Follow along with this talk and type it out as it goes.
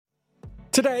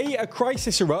Today, a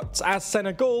crisis erupts as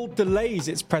Senegal delays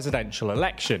its presidential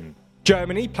election.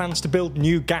 Germany plans to build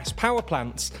new gas power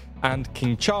plants, and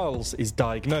King Charles is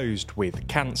diagnosed with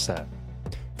cancer.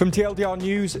 From TLDR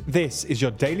News, this is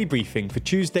your daily briefing for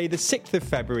Tuesday, the 6th of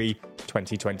February,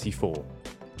 2024.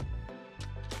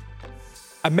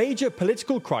 A major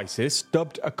political crisis,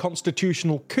 dubbed a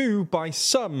constitutional coup by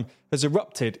some, has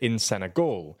erupted in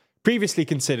Senegal, previously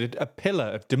considered a pillar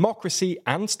of democracy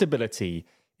and stability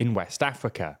in West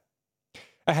Africa.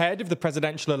 Ahead of the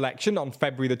presidential election on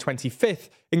February the 25th,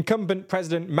 incumbent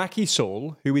President Macky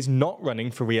Sall, who is not running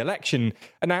for re-election,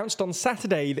 announced on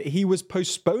Saturday that he was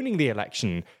postponing the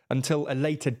election until a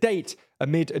later date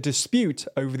amid a dispute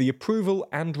over the approval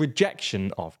and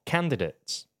rejection of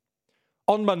candidates.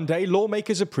 On Monday,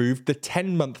 lawmakers approved the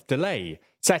 10-month delay,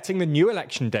 setting the new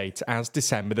election date as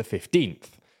December the 15th.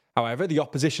 However, the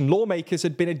opposition lawmakers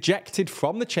had been ejected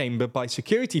from the chamber by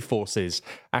security forces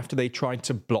after they tried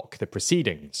to block the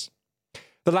proceedings.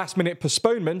 The last-minute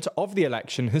postponement of the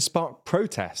election has sparked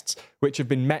protests, which have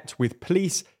been met with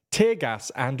police, tear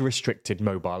gas and restricted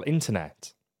mobile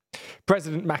internet.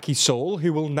 President Macky Sall,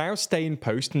 who will now stay in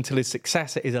post until his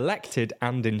successor is elected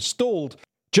and installed,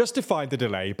 justified the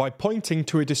delay by pointing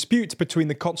to a dispute between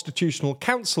the Constitutional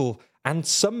Council and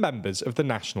some members of the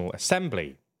National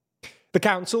Assembly. The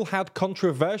council had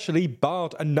controversially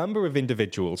barred a number of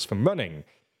individuals from running,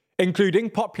 including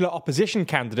popular opposition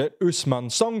candidate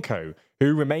Ousmane Sonko,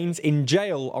 who remains in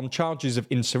jail on charges of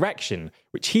insurrection,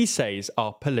 which he says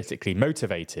are politically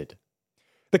motivated.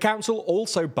 The council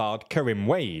also barred Karim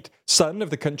Wade, son of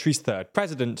the country's third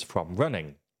president, from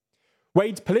running.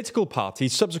 Wade's political party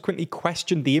subsequently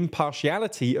questioned the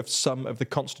impartiality of some of the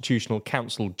Constitutional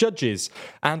Council judges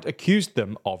and accused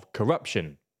them of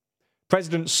corruption.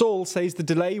 President Sall says the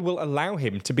delay will allow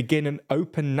him to begin an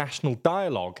open national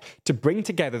dialogue to bring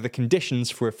together the conditions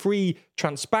for a free,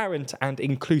 transparent and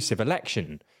inclusive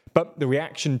election. But the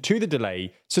reaction to the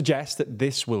delay suggests that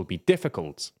this will be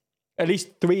difficult. At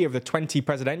least 3 of the 20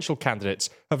 presidential candidates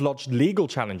have lodged legal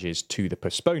challenges to the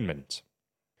postponement.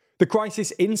 The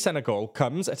crisis in Senegal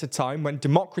comes at a time when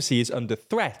democracy is under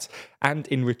threat and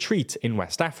in retreat in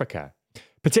West Africa,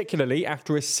 particularly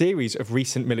after a series of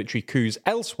recent military coups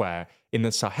elsewhere in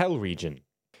the Sahel region.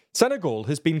 Senegal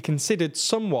has been considered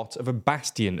somewhat of a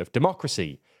bastion of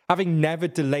democracy, having never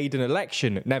delayed an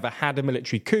election, never had a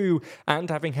military coup, and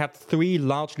having had 3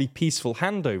 largely peaceful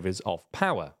handovers of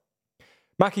power.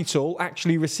 Macky Sall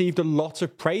actually received a lot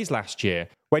of praise last year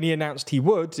when he announced he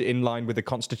would, in line with the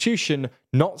constitution,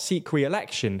 not seek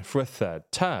re-election for a 3rd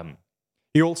term.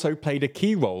 He also played a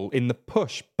key role in the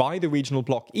push by the regional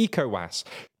bloc ECOWAS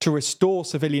to restore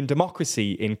civilian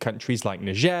democracy in countries like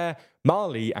Niger,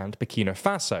 Mali and Burkina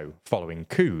Faso following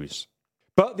coups.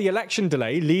 But the election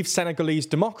delay leaves Senegalese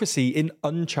democracy in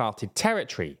uncharted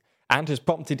territory and has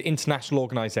prompted international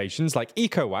organisations like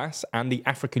ECOWAS and the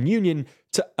African Union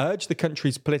to urge the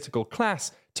country's political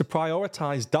class to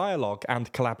prioritise dialogue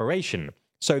and collaboration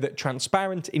so that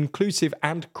transparent, inclusive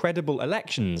and credible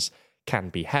elections can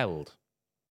be held.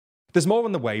 There's more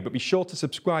on the way, but be sure to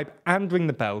subscribe and ring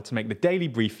the bell to make the daily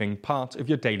briefing part of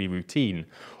your daily routine,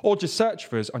 or just search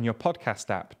for us on your podcast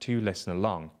app to listen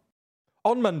along.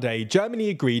 On Monday, Germany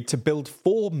agreed to build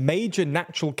 4 major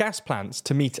natural gas plants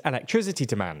to meet electricity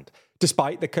demand,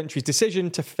 despite the country's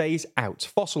decision to phase out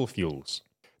fossil fuels.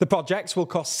 The projects will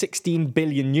cost 16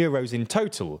 billion euros in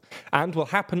total, and will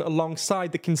happen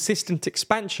alongside the consistent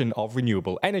expansion of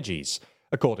renewable energies,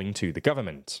 according to the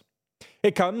government.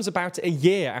 It comes about a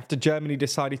year after Germany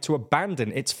decided to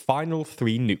abandon its final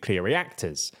 3 nuclear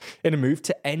reactors, in a move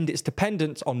to end its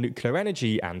dependence on nuclear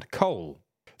energy and coal.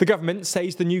 The government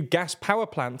says the new gas power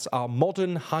plants are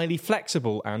modern, highly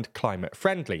flexible and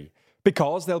climate-friendly,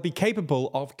 because they'll be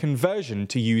capable of conversion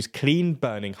to use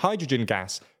clean-burning hydrogen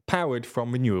gas powered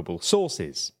from renewable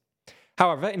sources.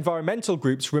 However, environmental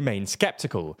groups remain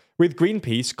sceptical, with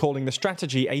Greenpeace calling the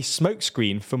strategy a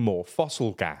smokescreen for more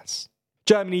fossil gas.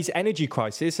 Germany's energy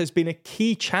crisis has been a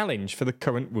key challenge for the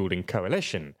current ruling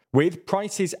coalition, with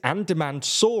prices and demand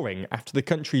soaring after the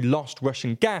country lost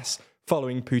Russian gas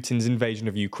following Putin's invasion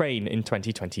of Ukraine in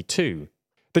 2022.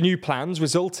 The new plans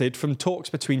resulted from talks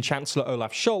between Chancellor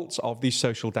Olaf Scholz of the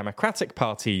Social Democratic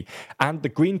Party and the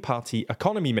Green Party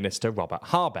Economy Minister Robert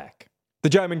Habeck. The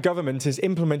German government has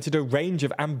implemented a range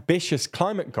of ambitious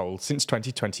climate goals since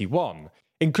 2021,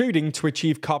 including to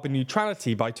achieve carbon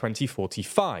neutrality by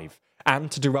 2045,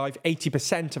 and to derive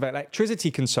 80% of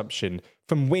electricity consumption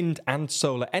from wind and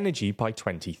solar energy by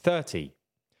 2030.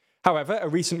 However, a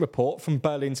recent report from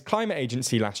Berlin's climate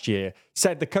agency last year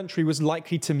said the country was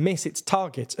likely to miss its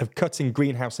target of cutting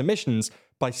greenhouse emissions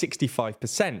by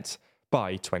 65%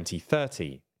 by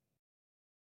 2030.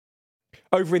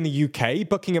 Over in the UK,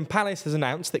 Buckingham Palace has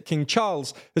announced that King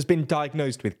Charles has been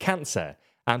diagnosed with cancer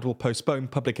and will postpone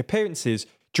public appearances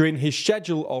during his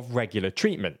schedule of regular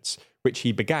treatments, which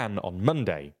he began on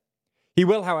Monday. He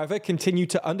will, however, continue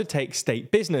to undertake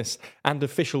state business and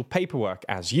official paperwork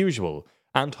as usual,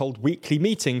 and hold weekly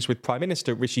meetings with Prime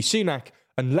Minister Rishi Sunak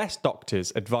unless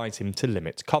doctors advise him to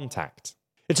limit contact.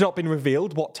 It's not been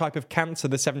revealed what type of cancer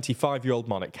the 75-year-old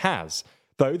monarch has,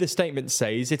 though the statement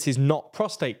says it is not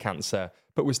prostate cancer,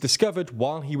 but was discovered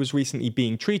while he was recently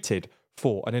being treated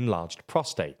for an enlarged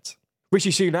prostate.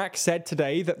 Rishi Sunak said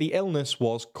today that the illness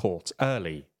was caught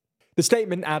early. The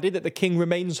statement added that the King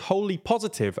remains wholly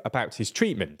positive about his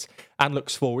treatment and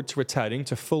looks forward to returning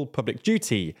to full public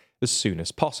duty as soon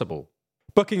as possible.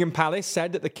 Buckingham Palace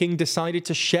said that the King decided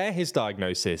to share his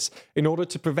diagnosis in order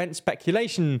to prevent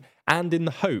speculation and in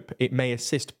the hope it may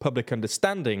assist public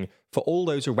understanding for all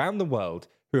those around the world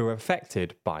who are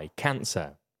affected by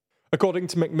cancer. According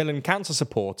to Macmillan Cancer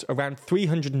Support, around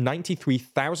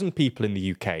 393,000 people in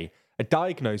the UK are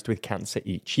diagnosed with cancer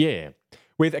each year,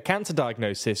 with a cancer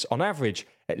diagnosis on average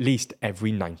at least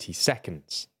every 90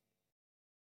 seconds.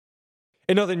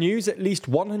 In other news, at least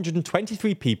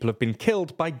 123 people have been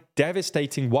killed by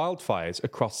devastating wildfires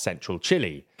across central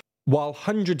Chile, while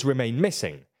hundreds remain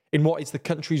missing in what is the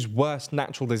country's worst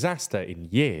natural disaster in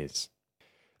years.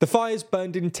 The fires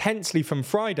burned intensely from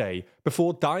Friday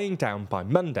before dying down by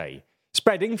Monday,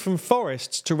 spreading from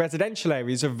forests to residential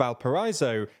areas of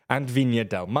Valparaiso and Viña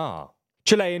del Mar.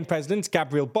 Chilean President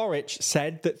Gabriel Boric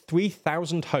said that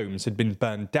 3,000 homes had been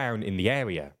burned down in the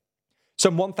area.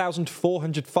 Some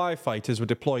 1,400 firefighters were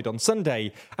deployed on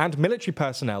Sunday, and military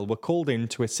personnel were called in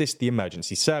to assist the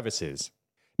emergency services.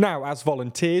 Now, as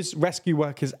volunteers, rescue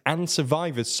workers and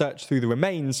survivors search through the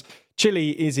remains,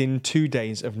 Chile is in 2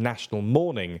 days of national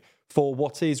mourning for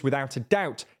what is, without a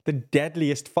doubt, the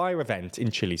deadliest fire event in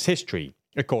Chile's history,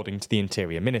 according to the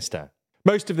Interior Minister.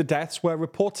 Most of the deaths were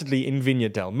reportedly in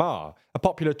Viña del Mar, a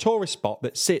popular tourist spot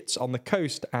that sits on the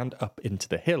coast and up into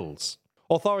the hills.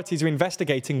 Authorities are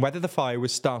investigating whether the fire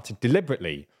was started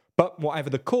deliberately, but whatever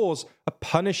the cause, a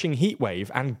punishing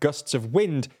heatwave and gusts of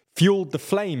wind fueled the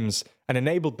flames and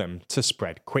enabled them to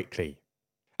spread quickly.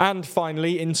 And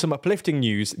finally, in some uplifting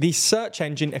news, the search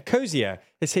engine Ecosia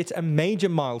has hit a major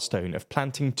milestone of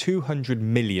planting 200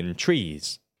 million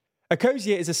trees.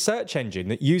 Ecosia is a search engine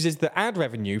that uses the ad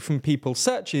revenue from people's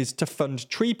searches to fund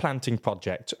tree planting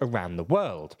projects around the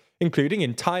world, including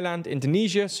in Thailand,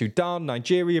 Indonesia, Sudan,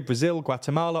 Nigeria, Brazil,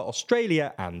 Guatemala,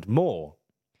 Australia, and more.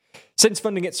 Since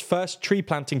funding its first tree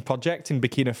planting project in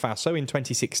Burkina Faso in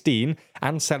 2016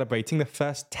 and celebrating the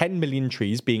first 10 million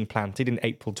trees being planted in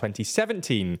April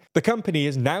 2017, the company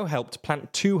has now helped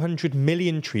plant 200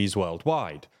 million trees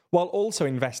worldwide, while also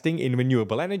investing in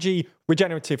renewable energy,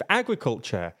 regenerative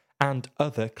agriculture, and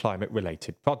other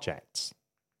climate-related projects.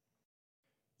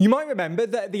 You might remember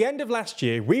that at the end of last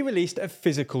year, we released a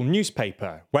physical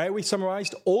newspaper where we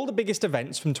summarised all the biggest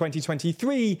events from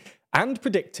 2023 and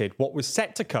predicted what was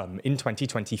set to come in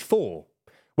 2024.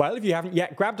 Well, if you haven't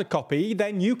yet grabbed a copy,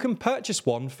 then you can purchase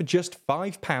one for just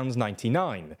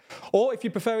 £5.99. Or if you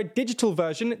prefer a digital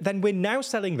version, then we're now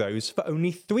selling those for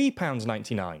only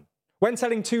 £3.99. When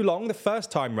selling too long the first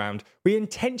time round, we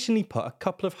intentionally put a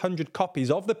couple of hundred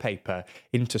copies of the paper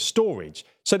into storage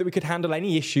so that we could handle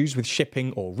any issues with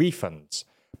shipping or refunds.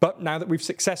 But now that we've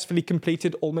successfully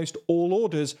completed almost all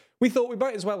orders, we thought we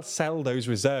might as well sell those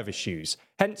reserve issues,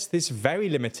 hence this very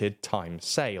limited time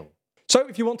sale. So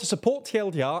if you want to support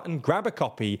TLDR and grab a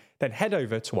copy, then head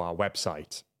over to our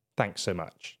website. Thanks so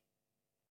much.